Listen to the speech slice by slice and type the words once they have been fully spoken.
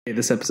Hey,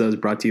 this episode is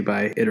brought to you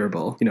by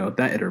Iterable. You know,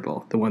 that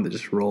Iterable, the one that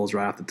just rolls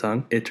right off the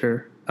tongue.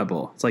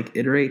 Iterable. It's like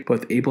iterate,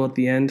 but with able at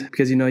the end,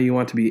 because you know you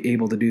want to be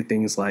able to do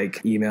things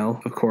like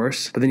email, of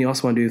course, but then you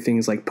also want to do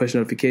things like push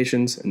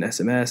notifications and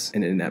SMS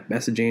and in-app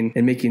messaging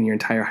and making your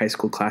entire high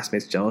school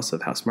classmates jealous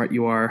of how smart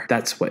you are.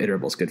 That's what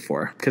Iterable is good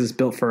for, because it's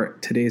built for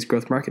today's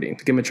growth marketing.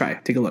 So give them a try.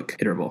 Take a look.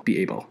 Iterable. Be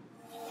able.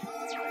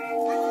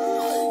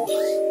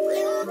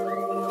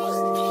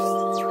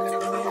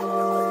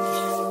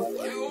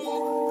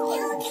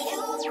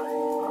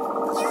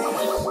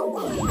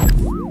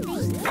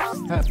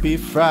 Happy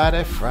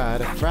Friday,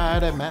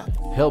 Matt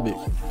Helby.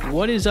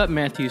 What is up,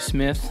 Matthew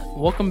Smith?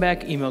 Welcome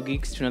back, Email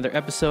Geeks, to another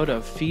episode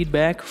of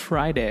Feedback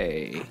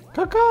Friday.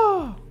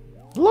 Caw.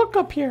 Look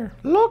up here.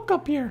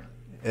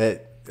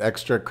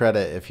 Extra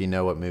credit if you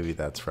know what movie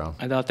that's from.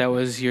 I thought that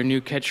was your new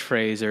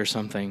catchphrase or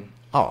something.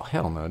 Oh,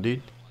 hell no,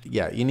 dude.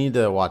 Yeah, you need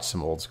to watch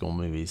some old school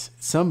movies.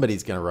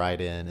 Somebody's going to write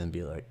in and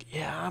be like,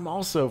 yeah, I'm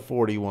also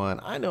 41.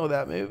 I know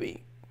that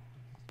movie.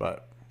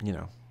 But, you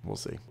know, we'll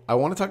see. I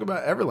want to talk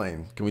about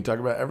Everlane. Can we talk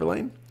about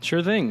Everlane?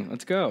 Sure thing.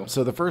 Let's go.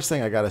 So the first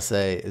thing I got to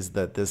say is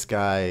that this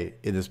guy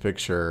in this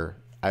picture,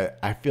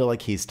 I feel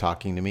like he's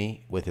talking to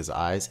me with his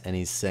eyes, and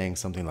he's saying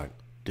something like,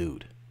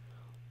 dude,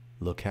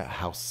 look at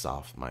how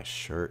soft my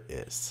shirt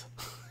is.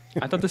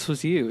 I thought this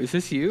was you. Is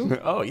this you?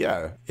 Oh,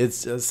 yeah.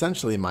 It's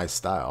essentially my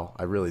style.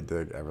 I really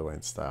dig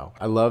Everlane's style.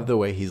 I love the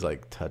way he's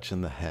like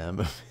touching the hem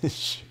of his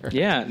shirt.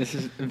 Yeah, this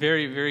is a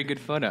very, very good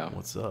photo.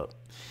 What's up?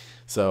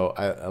 So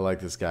I like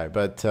this guy.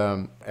 But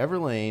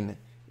Everlane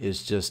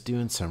is just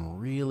doing some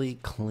really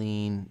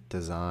clean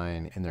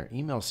design in their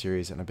email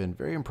series, and I've been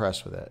very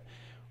impressed with it.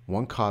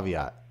 One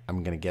caveat,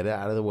 I'm going to get it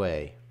out of the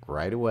way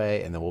right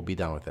away, and then we'll be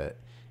done with it,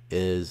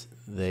 is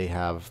they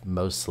have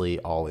mostly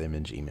all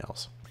image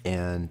emails.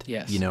 And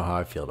yes, you know how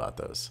I feel about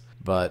those.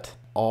 But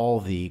all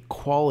the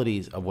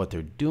qualities of what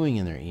they're doing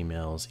in their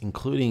emails,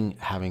 including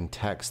having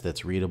text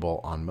that's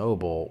readable on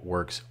mobile,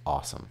 works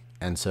awesome.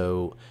 And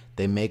so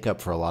they make up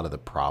for a lot of the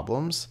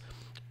problems.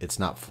 It's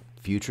not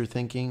future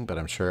thinking, but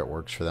I'm sure it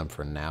works for them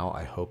for now.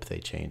 I hope they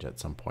change at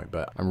some point.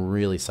 But I'm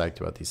really psyched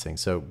about these things.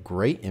 So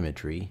great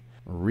imagery,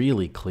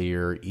 really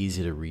clear,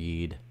 easy to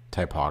read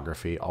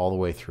typography all the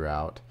way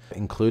throughout,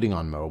 including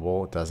on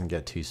mobile. It doesn't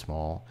get too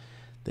small.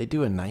 They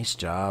do a nice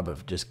job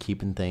of just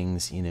keeping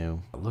things, you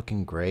know,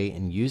 looking great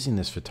and using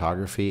this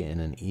photography in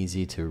an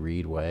easy to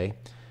read way.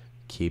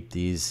 Keep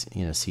these,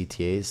 you know,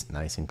 CTAs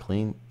nice and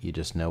clean. You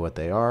just know what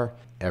they are.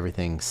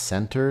 Everything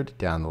centered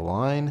down the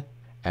line,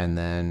 and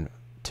then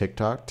tick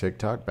tock,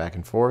 back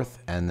and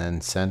forth, and then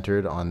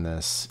centered on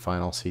this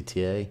final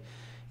CTA.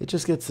 It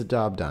just gets the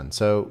job done.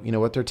 So, you know,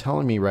 what they're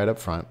telling me right up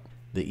front,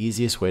 the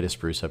easiest way to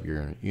spruce up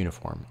your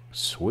uniform.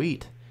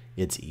 Sweet.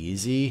 It's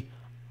easy.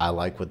 I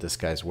like what this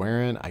guy's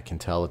wearing. I can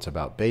tell it's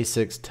about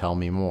basics. Tell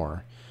me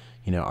more.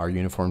 You know, our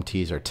uniform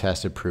tees are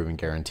tested, proven,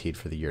 guaranteed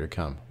for the year to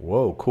come.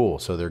 Whoa, cool.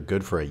 So they're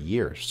good for a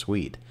year.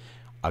 Sweet.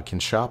 I can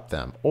shop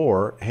them.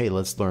 Or, hey,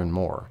 let's learn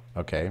more.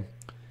 Okay.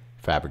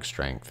 Fabric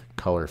strength,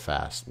 color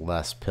fast,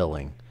 less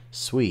pilling.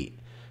 Sweet.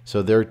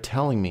 So they're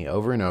telling me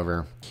over and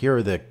over, here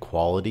are the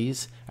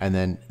qualities, and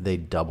then they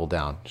double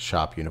down,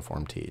 shop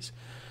uniform tees.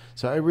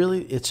 So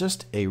it's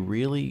just a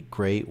really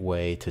great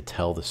way to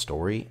tell the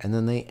story. And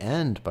then they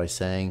end by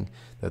saying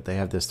that they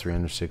have this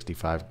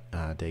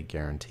 365-day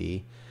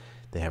guarantee.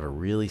 They have a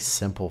really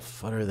simple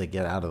footer they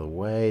get out of the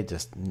way,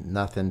 just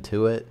nothing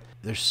to it.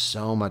 There's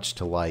so much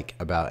to like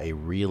about a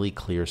really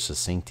clear,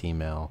 succinct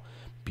email.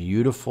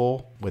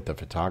 Beautiful with the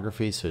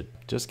photography, so it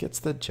just gets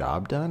the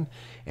job done.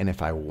 And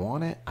if I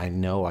want it, I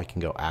know I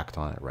can go act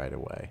on it right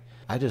away.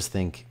 I just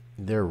think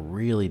they're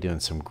really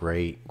doing some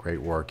great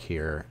work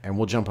here. And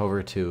we'll jump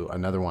over to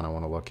another one I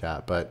want to look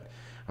at, but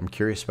I'm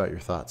curious about your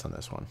thoughts on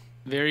this one.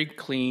 Very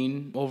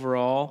clean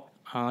overall.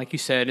 Like you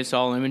said, it's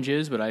all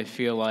images, but I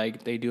feel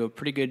like they do a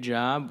pretty good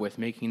job with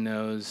making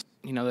those,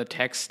 you know, the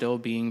text still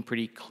being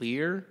pretty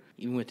clear,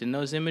 even within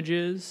those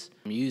images.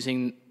 I'm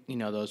using, you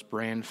know, those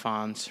brand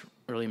fonts,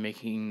 really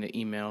making the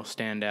email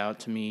stand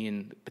out to me,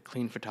 and the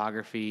clean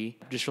photography.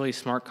 Just really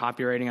smart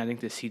copywriting. I think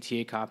the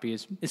CTA copy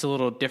is a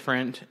little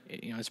different.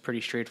 You know, it's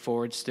pretty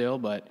straightforward still,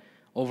 but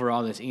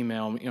overall this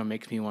email, you know,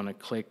 makes me want to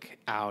click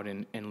out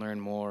and learn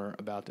more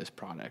about this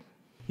product.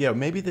 Yeah,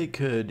 maybe they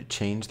could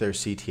change their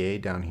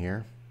CTA down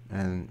here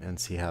and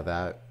see how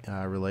that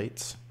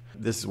relates.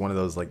 This is one of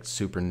those like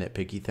super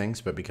nitpicky things,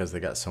 but because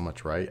they got so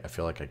much right, I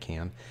feel like I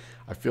can.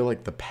 I feel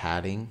like the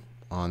padding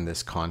on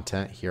this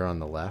content here on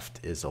the left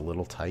is a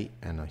little tight,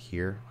 and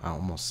here I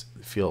almost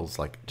feels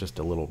like just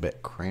a little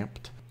bit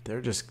cramped.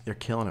 They're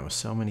killing it with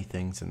so many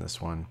things in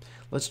this one.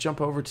 Let's jump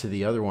over to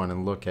the other one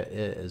and look at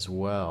it as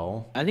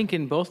well. I think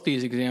in both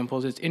these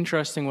examples, it's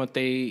interesting what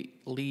they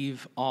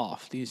leave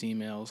off, these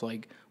emails.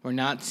 Like, we're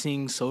not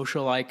seeing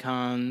social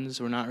icons.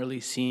 We're not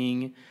really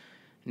seeing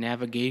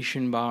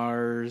navigation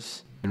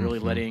bars, and really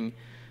letting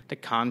the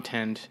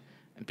content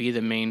be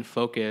the main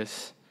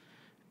focus,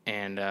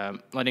 and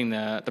letting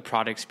the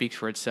product speak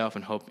for itself,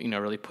 and hope, you know,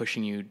 really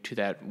pushing you to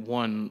that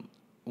one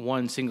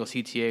single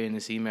CTA in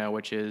this email,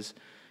 which is,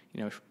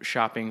 you know,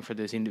 shopping for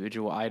these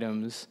individual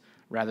items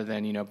rather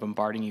than,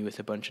 bombarding you with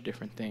a bunch of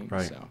different things.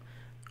 Right. So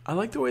I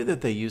like the way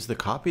that they use the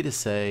copy to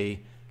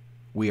say,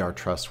 we are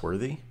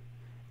trustworthy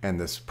and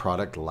this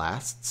product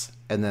lasts.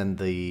 And then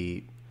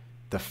the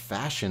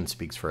fashion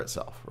speaks for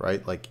itself,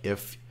 right? Like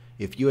if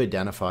you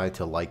identify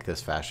to like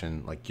this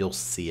fashion, like you'll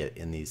see it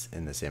in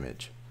this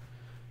image,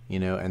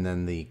 and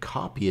then the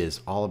copy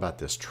is all about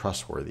this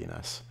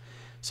trustworthiness.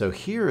 So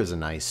here is a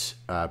nice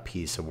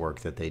piece of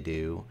work that they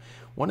do.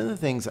 One of the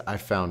things I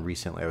found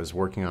recently, I was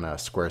working on a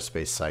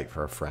Squarespace site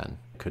for a friend,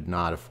 could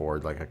not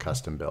afford like a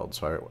custom build.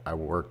 So I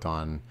worked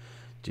on,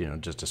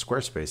 just a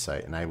Squarespace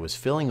site, and I was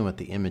filling them with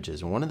the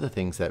images. And one of the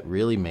things that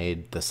really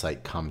made the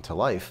site come to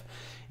life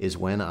is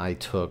when I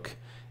took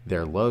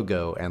their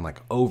logo and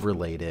like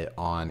overlaid it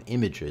on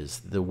images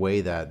the way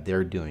that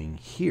they're doing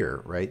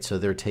here, right? So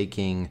they're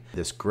taking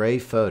this gray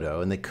photo,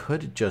 and they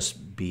could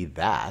just be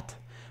that,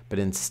 but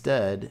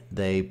instead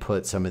they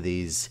put some of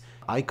these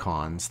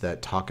icons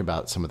that talk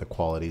about some of the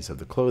qualities of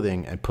the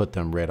clothing and put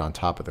them right on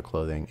top of the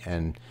clothing.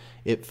 And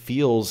it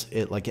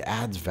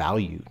adds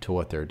value to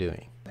what they're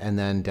doing. And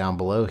then down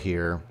below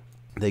here,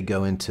 they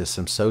go into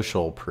some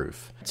social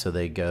proof. So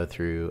they go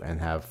through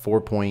and have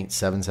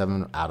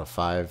 4.77 out of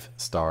 5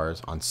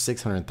 stars on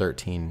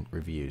 613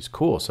 reviews.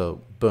 Cool.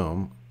 So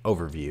boom,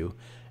 overview.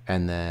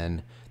 And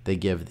then they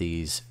give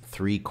these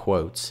 3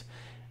 quotes.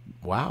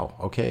 Wow.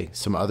 Okay.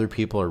 Some other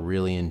people are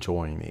really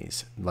enjoying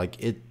these.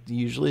 Like it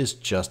usually is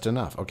just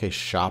enough. Okay.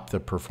 Shop the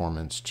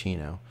performance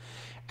chino.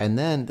 And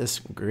then this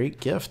great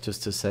gift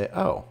just to say,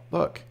 oh,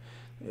 look,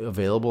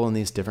 available in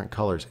these different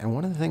colors. And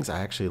one of the things I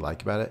actually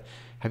like about it,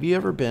 have you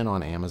ever been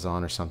on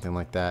Amazon or something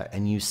like that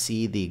and you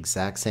see the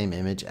exact same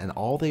image and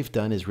all they've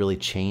done is really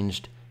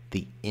changed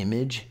the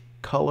image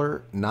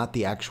color, not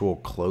the actual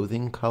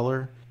clothing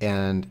color?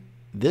 And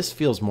this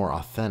feels more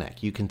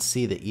authentic. You can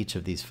see that each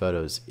of these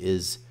photos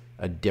is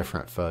a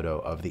different photo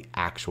of the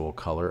actual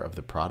color of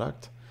the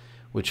product,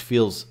 which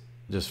feels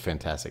just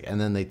fantastic.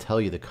 And then they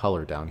tell you the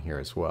color down here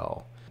as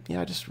well.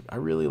 Yeah, I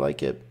really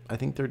like it. I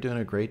think they're doing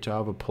a great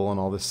job of pulling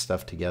all this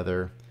stuff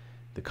together.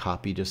 The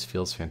copy just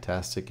feels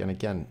fantastic. And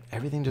again,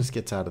 everything just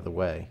gets out of the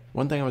way.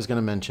 One thing I was going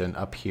to mention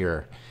up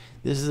here,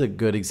 this is a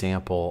good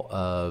example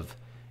of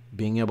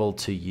being able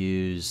to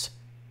use,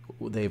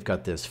 they've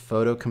got this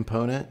photo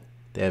component.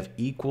 They have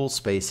equal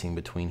spacing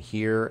between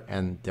here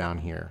and down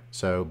here.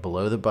 So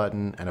below the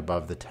button and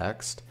above the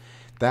text.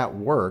 That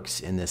works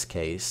in this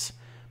case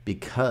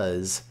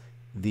because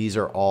these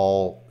are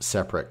all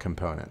separate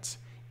components.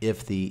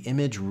 If the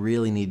image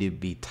really needed to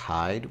be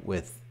tied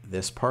with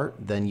this part,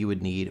 then you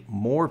would need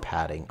more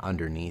padding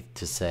underneath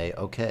to say,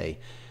 okay,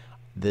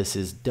 this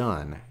is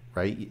done,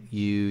 right?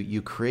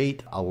 You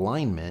create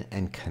alignment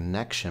and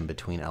connection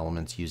between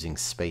elements using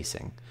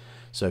spacing.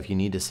 So if you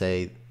need to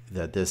say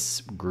that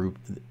this group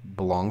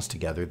belongs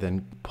together,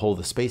 then pull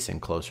the spacing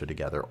closer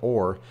together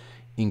or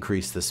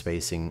increase the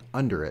spacing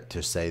under it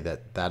to say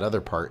that that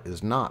other part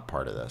is not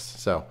part of this.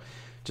 So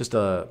just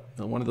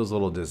one of those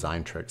little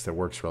design tricks that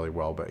works really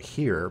well. But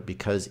here,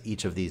 because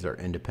each of these are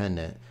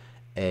independent,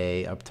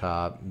 A up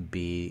top,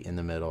 B in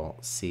the middle,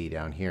 C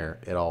down here,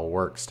 it all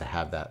works to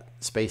have that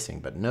spacing.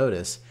 But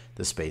notice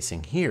the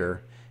spacing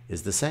here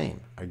is the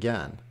same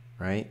again,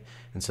 right?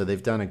 And so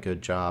they've done a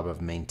good job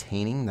of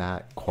maintaining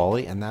that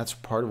quality. And that's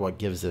part of what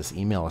gives this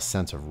email a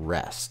sense of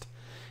rest,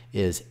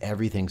 is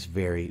everything's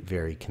very,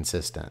 very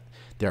consistent.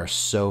 There are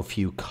so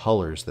few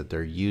colors that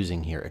they're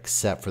using here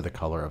except for the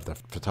color of the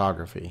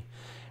photography.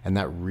 And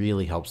that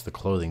really helps the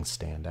clothing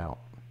stand out.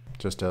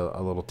 Just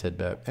a little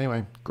tidbit.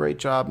 Anyway, great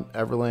job,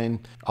 Everlane.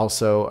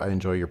 Also, I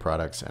enjoy your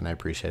products and I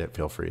appreciate it.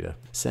 Feel free to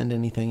send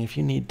anything if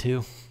you need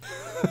to.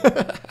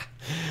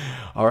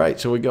 All right,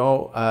 shall we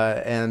go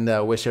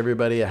and wish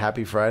everybody a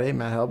happy Friday,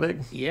 Matt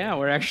Helbig? Yeah,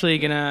 we're actually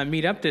going to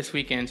meet up this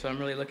weekend, so I'm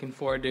really looking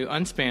forward to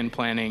Unspan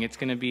planning. It's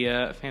going to be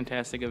a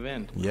fantastic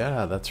event.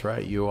 Yeah, that's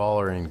right. You all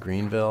are in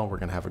Greenville. We're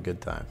going to have a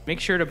good time. Make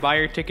sure to buy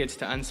your tickets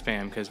to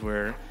Unspan because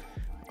we're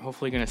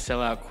hopefully going to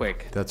sell out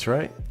quick. That's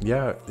right.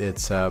 Yeah,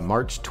 it's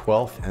March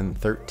 12th and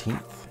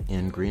 13th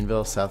in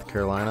Greenville, South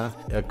Carolina.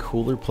 A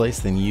cooler place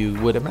than you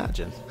would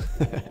imagine.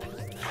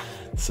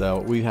 So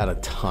we had a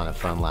ton of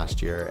fun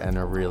last year and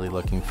are really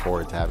looking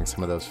forward to having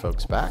some of those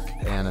folks back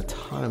and a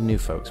ton of new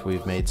folks.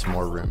 We've made some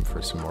more room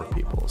for some more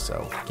people.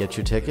 So get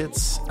your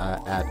tickets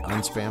at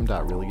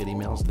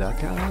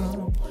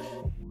unspam.reallygoodemails.com.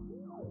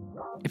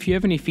 If you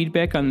have any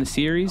feedback on the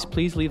series,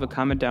 please leave a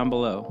comment down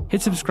below.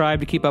 Hit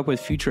subscribe to keep up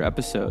with future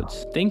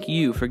episodes. Thank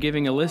you for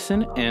giving a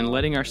listen and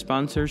letting our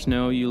sponsors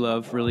know you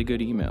love really good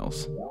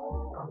emails.